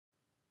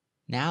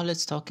Now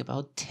let's talk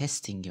about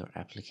testing your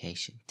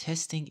application.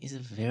 Testing is a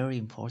very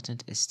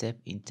important step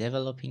in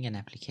developing an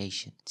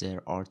application.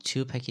 There are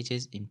two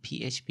packages in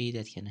PHP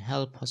that can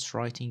help us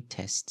writing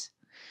tests.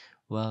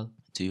 Well,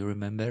 do you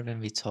remember when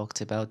we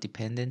talked about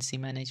dependency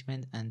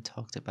management and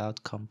talked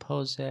about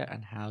Composer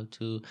and how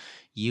to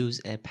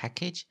use a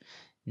package?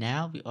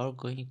 Now we are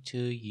going to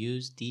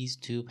use these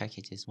two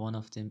packages. One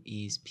of them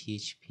is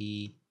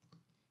PHPUnit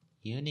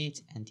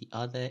and the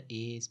other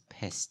is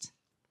Pest.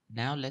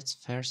 Now let's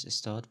first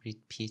start with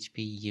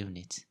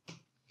PHPUnit.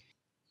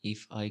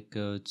 If I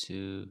go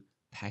to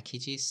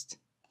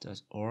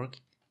packages.org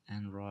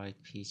and write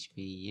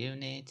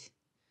PHPUnit,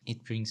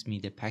 it brings me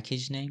the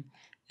package name,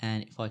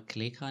 and if I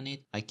click on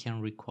it, I can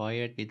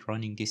require it with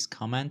running this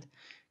command,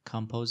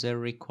 composer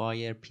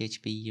require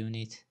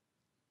PHPUnit,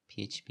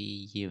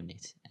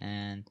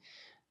 and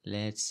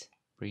let's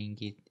bring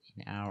it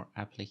in our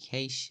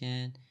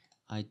application.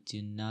 I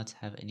do not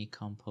have any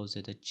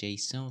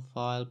composer.json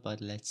file, but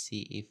let's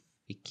see if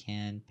we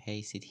can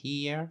paste it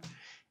here.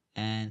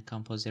 And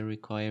composer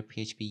require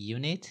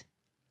PHPUnit.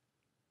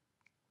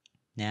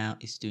 Now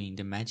it's doing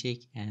the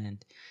magic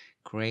and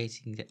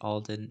creating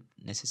all the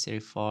necessary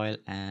file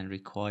and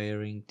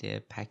requiring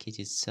the package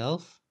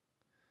itself.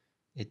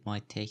 It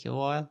might take a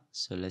while,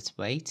 so let's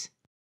wait.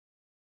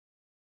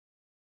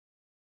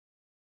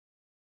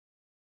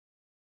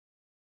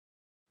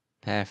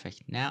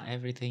 Perfect. Now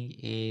everything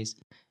is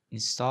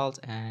installed,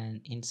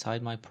 and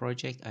inside my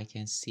project I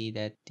can see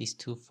that these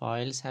two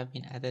files have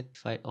been added.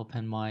 If I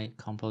open my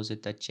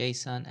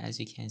composer.json, as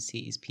you can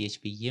see is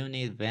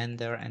PHPUnit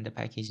vendor, and the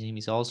package name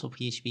is also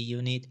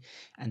PHPUnit,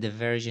 and the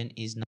version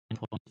is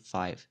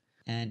 9.5.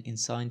 and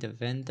inside the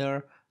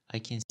vendor I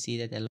can see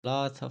that a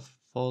lot of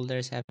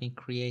folders have been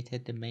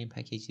created. The main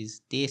package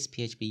is this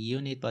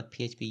PHPUnit, but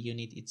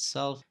PHPUnit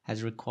itself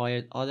has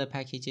required other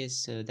packages,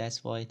 so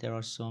that's why there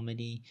are so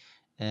many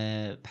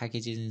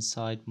packages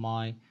inside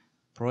my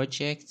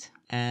project.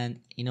 And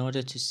in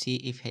order to see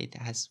if it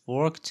has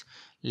worked,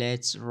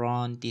 let's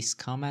run this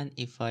command.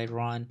 If I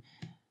run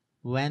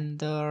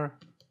vendor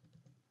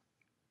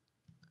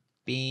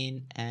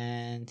bin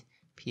and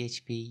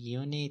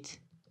PHPUnit,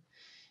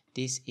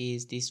 this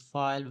is this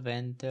file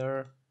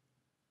vendor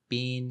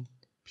bin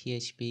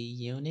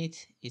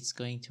PHPUnit. It's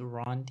going to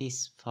run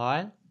this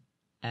file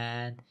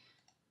and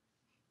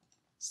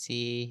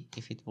see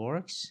if it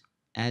works.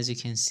 As you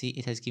can see,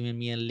 it has given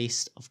me a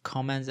list of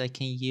commands I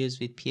can use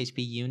with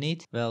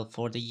PHPUnit. Well,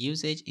 for the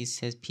usage, it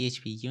says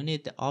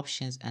PHPUnit, the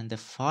options and the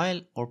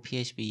file, or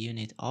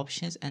PHPUnit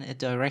options and a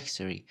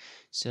directory.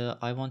 So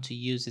I want to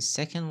use the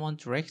second one,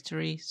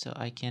 directory, so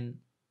I can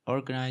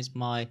organize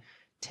my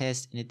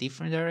test in a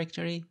different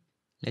directory.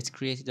 Let's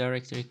create a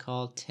directory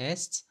called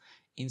tests.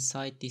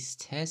 Inside this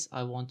test,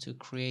 I want to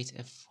create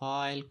a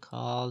file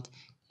called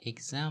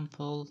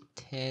example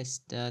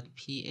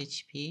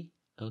test.php.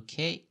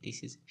 Okay,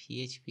 this is a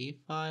PHP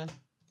file.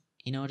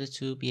 In order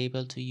to be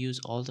able to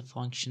use all the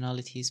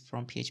functionalities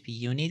from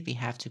PHPUnit, we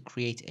have to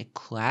create a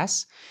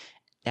class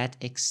that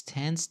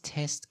extends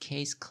test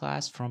case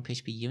class from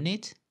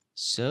PHPUnit.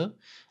 So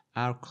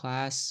our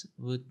class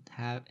would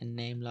have a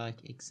name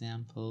like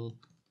example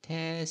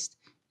test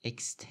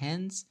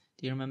extends.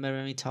 Do you remember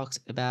when we talked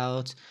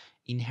about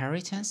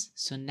inheritance?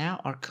 So now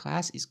our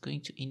class is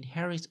going to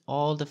inherit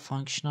all the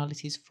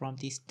functionalities from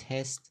this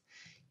test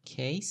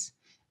case,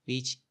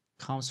 which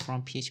comes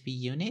from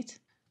PHPUnit.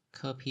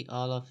 Copy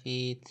all of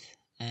it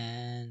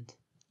and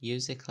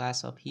use the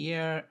class up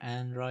here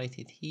and write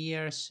it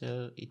here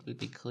so it will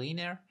be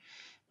cleaner.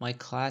 My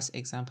class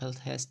example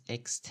test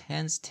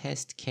extends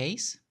test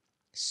case.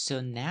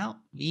 So now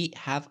we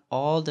have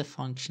all the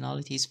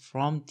functionalities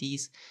from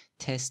this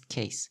test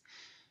case.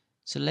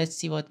 So let's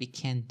see what we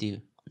can do.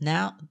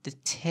 Now the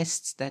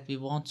tests that we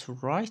want to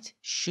write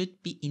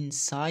should be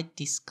inside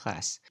this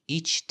class.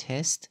 Each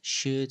test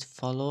should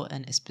follow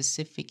a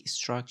specific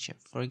structure.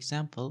 For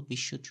example, we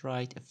should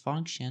write a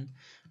function,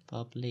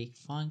 public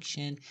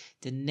function.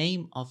 The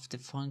name of the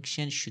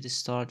function should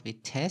start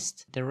with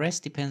test. The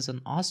rest depends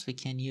on us. We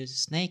can use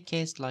snake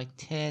case like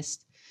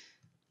test,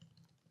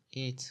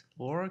 it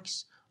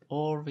works,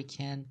 or we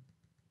can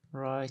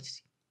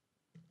write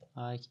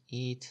like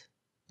it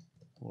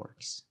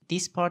works.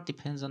 This part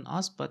depends on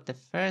us, but the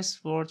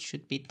first word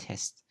should be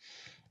test,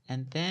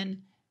 and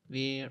then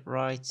we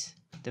write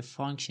the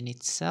function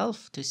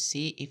itself to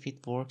see if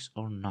it works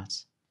or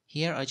not.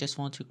 Here I just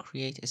want to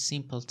create a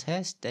simple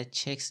test that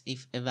checks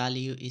if a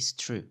value is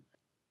true.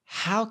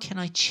 How can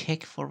I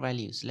check for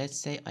values? Let's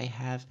say I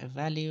have a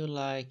value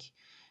like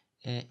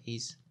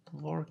is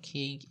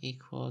working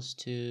equals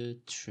to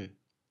true.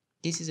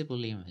 This is a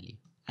boolean value,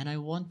 and I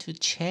want to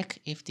check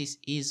if this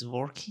is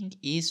working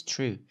is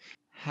true.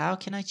 How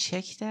can I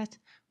check that?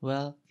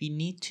 Well, we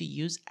need to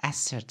use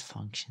assert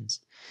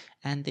functions,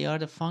 and they are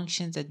the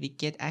functions that we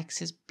get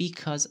access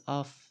because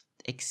of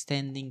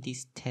extending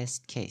this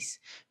test case.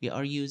 We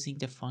are using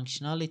the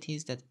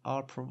functionalities that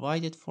are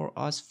provided for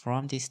us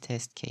from this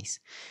test case.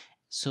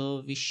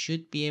 So we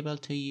should be able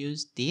to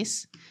use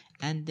this,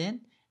 and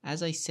then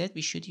as I said,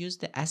 we should use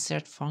the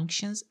assert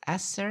functions.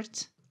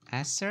 Assert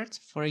assert.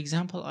 For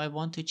example, I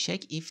want to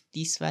check if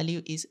this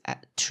value is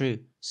true.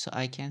 So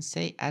I can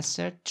say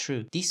assert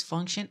true. This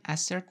function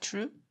assert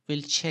true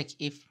will check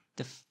if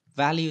the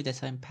value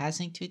that I'm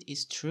passing to it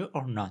is true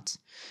or not.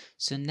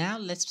 So now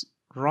let's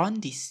run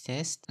this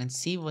test and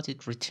see what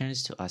it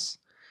returns to us.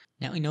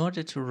 Now in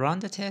order to run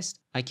the test,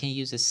 I can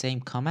use the same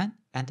command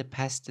and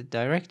pass the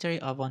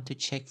directory I want to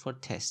check for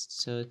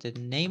test. So the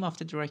name of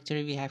the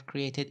directory we have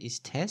created is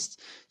test.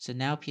 So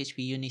now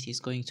PHPUnit is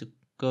going to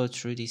go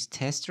through this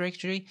test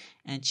directory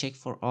and check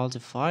for all the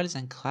files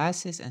and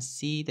classes and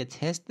see the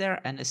test there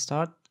and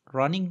start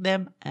running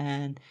them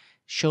and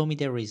show me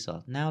the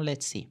result. Now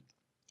let's see.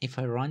 If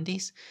I run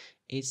this,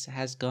 it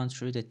has gone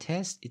through the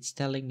test. It's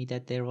telling me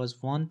that there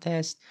was one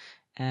test,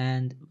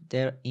 and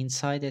there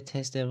inside the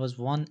test there was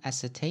one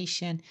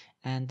assertion,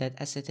 and that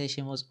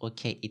assertion was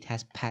okay, it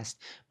has passed.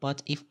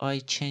 But if I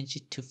change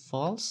it to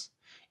false,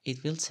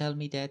 it will tell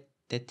me that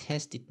the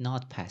test did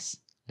not pass.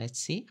 Let's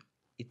see.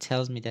 It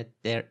tells me that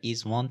there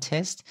is one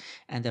test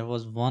and there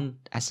was one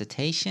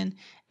assertion,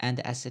 and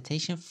the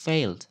assertion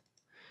failed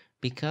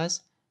because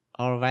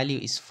our value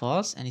is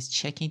false, and it's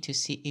checking to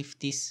see if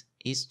this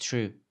is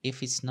true.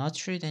 If it's not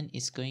true, then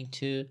it's going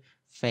to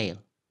fail.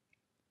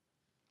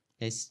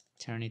 Let's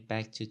turn it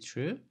back to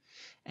true.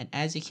 And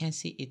as you can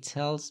see, it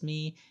tells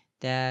me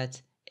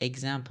that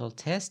example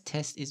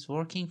test is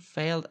working,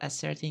 failed,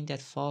 asserting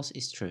that false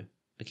is true.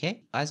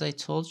 Okay, as I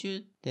told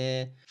you,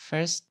 the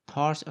first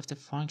part of the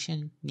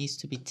function needs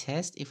to be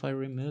test. If I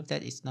remove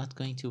that, it's not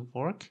going to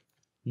work.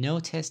 No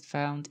test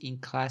found in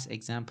class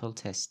example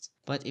test.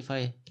 But if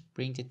I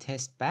bring the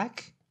test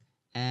back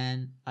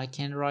and I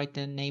can write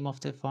the name of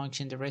the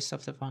function, the rest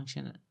of the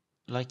function,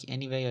 like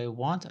any way I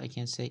want, I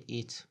can say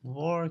it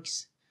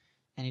works,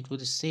 and it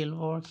would still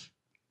work.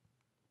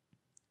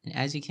 And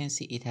as you can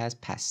see, it has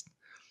passed.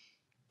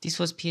 This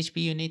was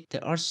PHPUnit.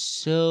 There are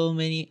so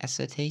many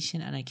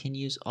assertions and I can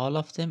use all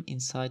of them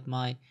inside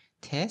my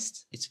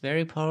test. It's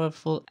very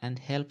powerful and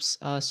helps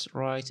us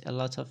write a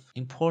lot of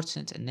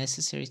important and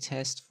necessary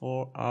tests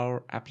for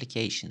our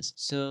applications.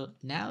 So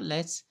now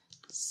let's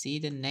see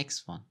the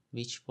next one,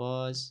 which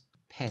was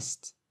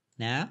pest.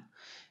 Now,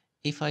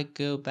 if I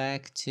go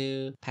back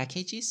to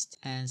packages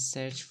and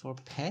search for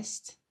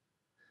pest,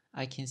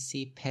 I can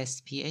see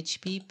pest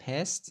PHP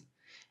pest,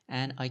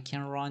 and I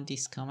can run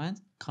this command,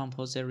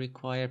 composer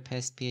require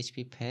pest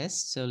PHP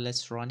pest. So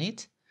let's run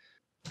it.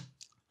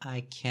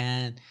 I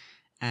can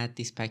add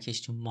this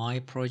package to my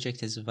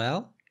project as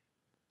well.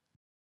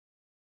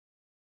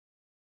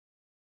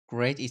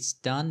 Great, it's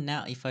done.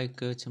 Now if I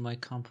go to my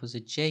composer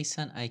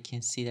JSON, I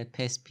can see that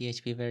pest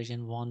PHP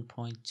version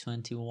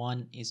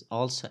 1.21 is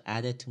also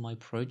added to my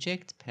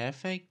project.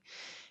 Perfect.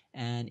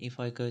 And if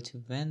I go to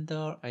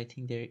vendor, I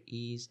think there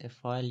is a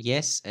file.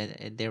 Yes,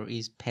 there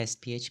is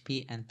pest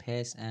PHP and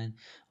pest and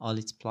all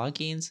its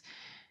plugins.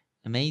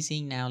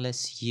 Amazing. Now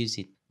let's use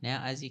it.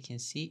 Now as you can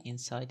see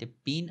inside the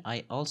bin,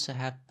 I also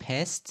have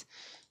pest.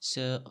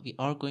 So we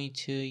are going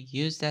to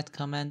use that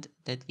command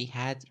that we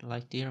had.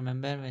 Like, do you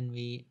remember when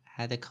we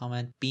had a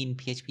command bin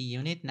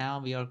PHPUnit? Now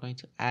we are going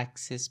to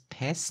access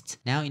pest.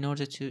 Now in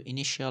order to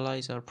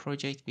initialize our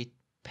project with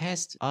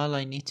pest, all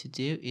I need to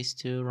do is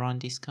to run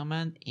this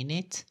command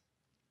init.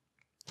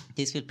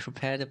 This will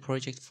prepare the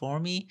project for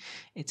me.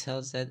 It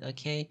tells that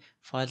okay,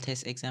 file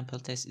test example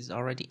test is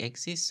already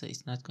exists, so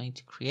it's not going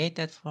to create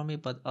that for me,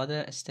 but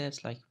other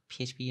steps like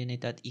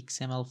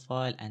phpunit.xml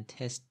file and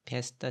test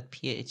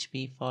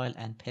pest.php file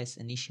and pest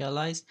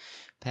initialized.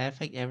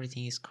 Perfect,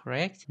 everything is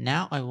correct.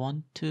 Now I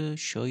want to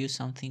show you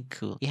something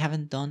cool. We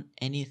haven't done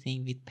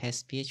anything with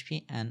pest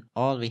PHP, and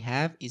all we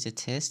have is a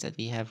test that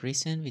we have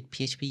written with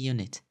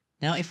PHPUnit.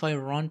 Now if I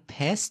run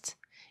pest,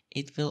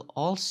 it will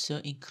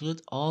also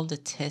include all the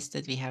tests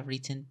that we have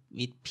written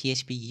with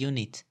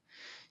PHPUnit.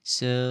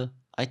 So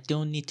I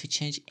don't need to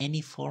change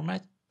any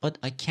format, but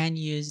I can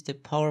use the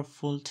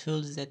powerful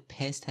tools that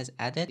Pest has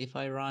added. If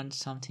I run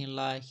something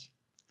like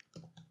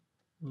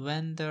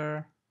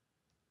vendor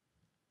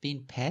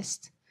bin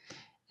pest,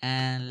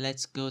 and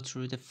let's go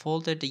through the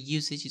folder, the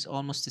usage is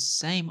almost the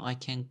same. I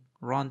can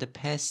run the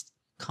pest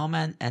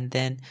command and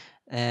then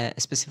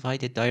specify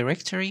the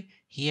directory.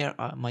 Here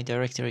my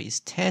directory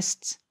is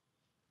tests.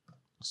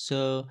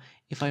 So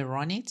if I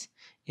run it,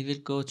 it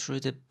will go through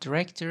the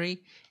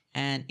directory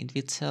and it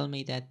will tell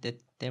me that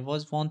there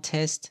was one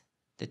test.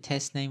 The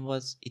test name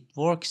was it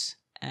works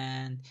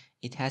and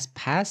it has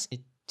passed. It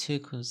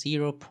took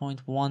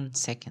 0.1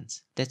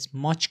 seconds. That's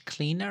much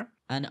cleaner,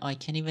 and I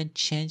can even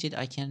change it.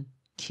 I can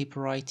keep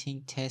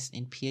writing tests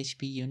in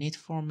PHPUnit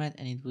format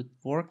and it would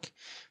work.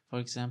 For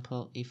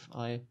example, if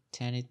I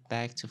turn it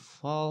back to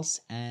false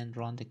and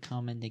run the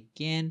command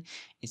again,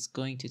 it's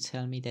going to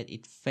tell me that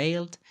it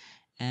failed.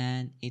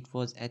 And it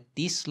was at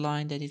this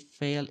line that it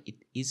failed.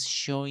 It is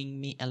showing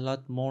me a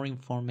lot more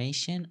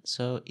information,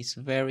 so it's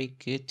very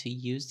good to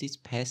use this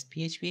pest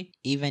PHP.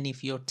 Even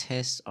if your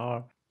tests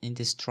are in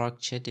the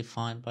structure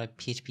defined by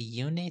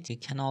PHPUnit, you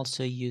can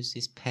also use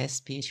this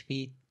pest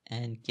PHP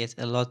and get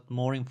a lot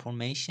more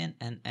information.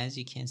 And as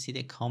you can see,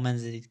 the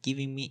comments that it's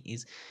giving me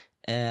is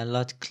a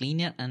lot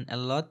cleaner and a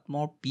lot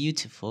more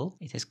beautiful.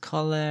 It has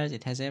colors,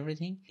 it has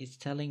everything. It's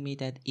telling me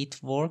that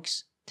it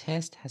works.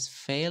 Test has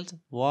failed.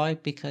 Why?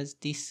 Because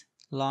this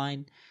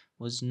line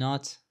was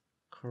not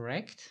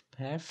correct.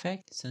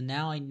 Perfect. So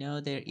now I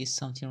know there is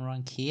something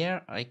wrong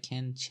here. I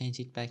can change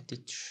it back to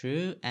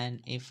true,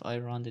 and if I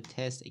run the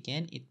test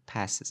again, it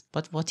passes.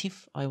 But what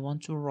if I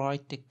want to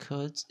write the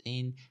codes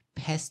in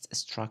pest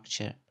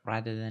structure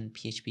rather than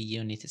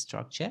PHPUnit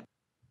structure?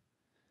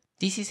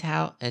 This is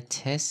how a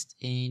test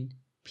in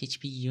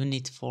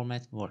PHPUnit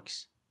format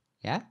works.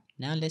 Yeah.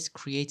 Now let's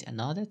create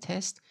another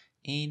test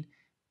in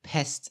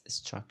pest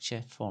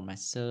structure format.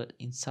 So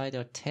inside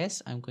our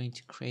test, I'm going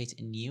to create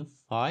a new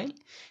file,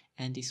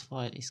 and this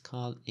file is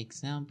called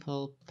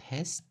example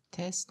pest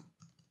test.php.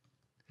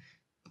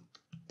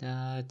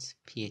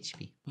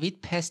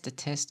 With pest, the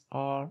tests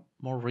are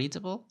more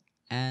readable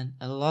and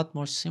a lot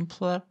more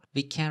simpler.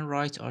 We can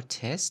write our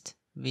test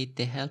with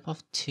the help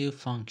of two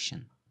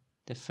functions.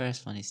 The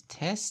first one is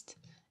test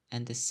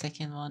and the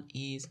second one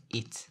is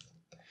it.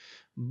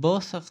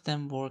 Both of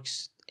them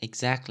works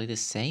exactly the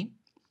same.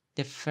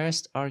 The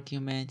first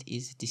argument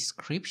is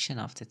description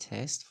of the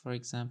test. For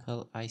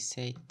example, I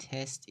say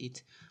test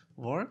it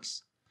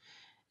works,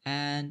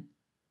 and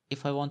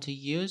if I want to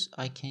use,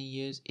 I can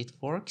use it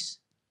works.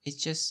 It's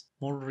just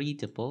more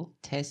readable.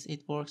 Test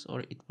it works or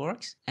it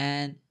works.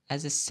 And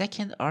as a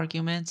second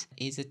argument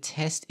is a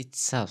test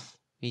itself,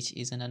 which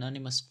is an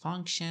anonymous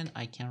function.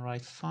 I can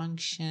write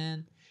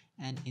function,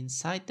 and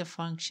inside the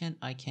function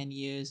I can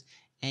use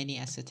any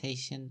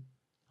annotation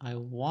I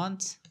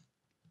want.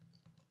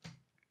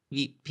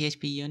 With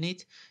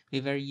PHPUnit,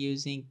 we were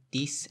using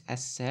this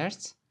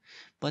assert,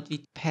 but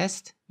with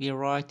pest we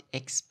write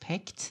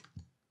expect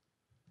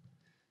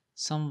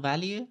some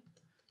value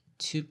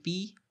to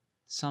be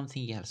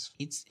something else.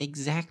 It's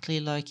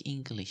exactly like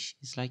English.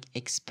 It's like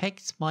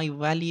expect my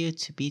value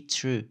to be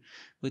true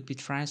would be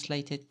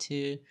translated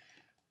to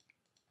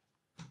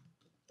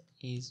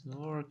is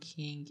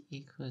working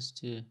equals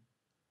to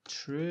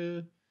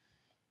true.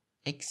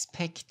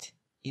 Expect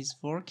is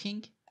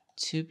working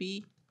to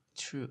be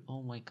true.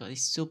 Oh my god,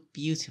 it's so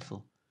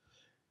beautiful.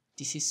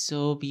 This is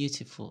so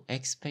beautiful.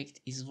 Expect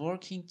is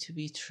working to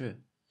be true.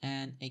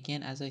 And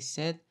again, as I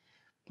said,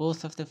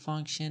 both of the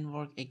function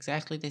work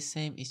exactly the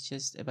same. It's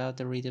just about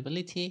the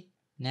readability.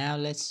 Now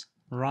let's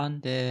run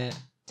the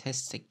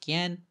test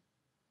again.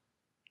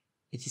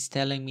 It is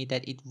telling me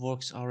that it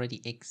works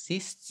already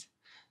exists.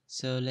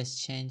 So let's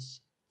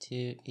change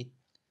to it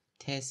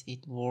test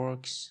it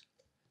works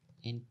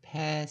in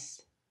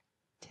pest.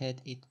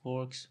 Test it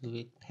works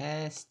with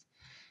pest.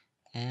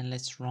 And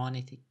let's run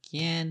it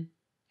again.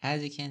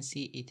 As you can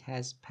see, it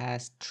has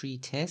passed 3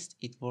 tests.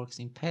 It works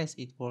in pest,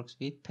 it works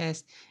with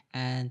pest,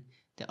 and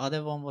the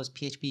other one was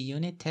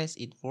PHPUnit test.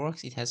 It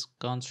works, it has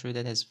gone through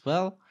that as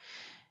well.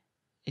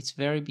 It's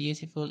very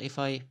beautiful. If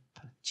I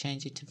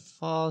change it to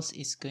false,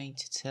 it's going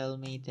to tell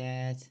me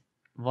that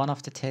one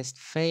of the tests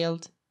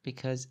failed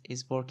because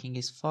is working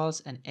is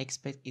false, and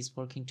expect is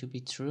working to be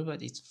true,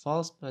 but it's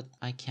false. But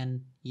I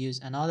can use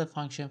another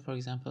function, for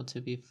example,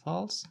 to be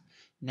false.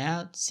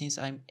 Now, since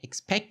I'm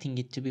expecting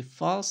it to be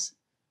false,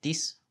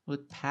 this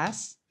would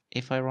pass.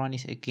 If I run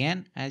it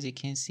again, as you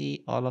can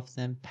see, all of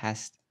them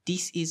passed.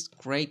 This is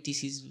great.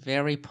 This is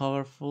very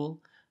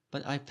powerful,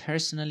 but I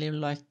personally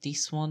like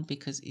this one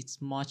because it's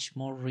much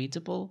more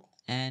readable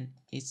and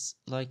it's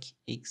like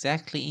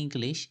exactly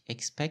English.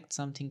 Expect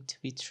something to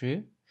be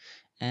true,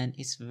 and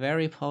it's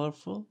very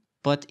powerful.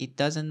 But it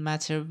doesn't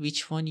matter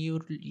which one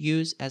you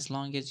use as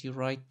long as you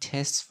write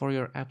tests for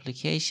your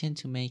application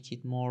to make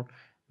it more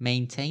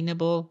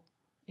maintainable.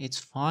 It's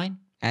fine.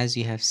 As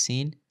you have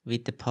seen,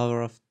 with the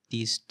power of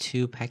these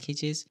two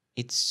packages,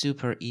 it's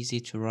super easy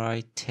to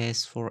write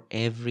tests for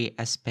every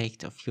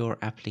aspect of your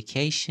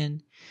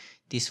application.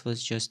 This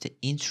was just the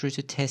intro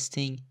to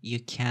testing. You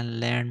can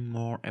learn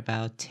more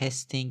about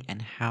testing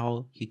and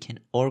how you can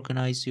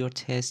organize your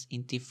tests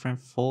in different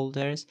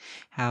folders,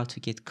 how to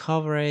get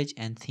coverage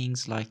and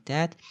things like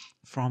that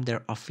from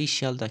their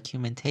official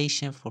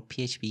documentation for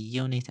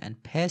PHPUnit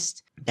and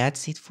Pest.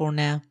 That's it for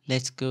now.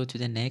 Let's go to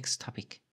the next topic.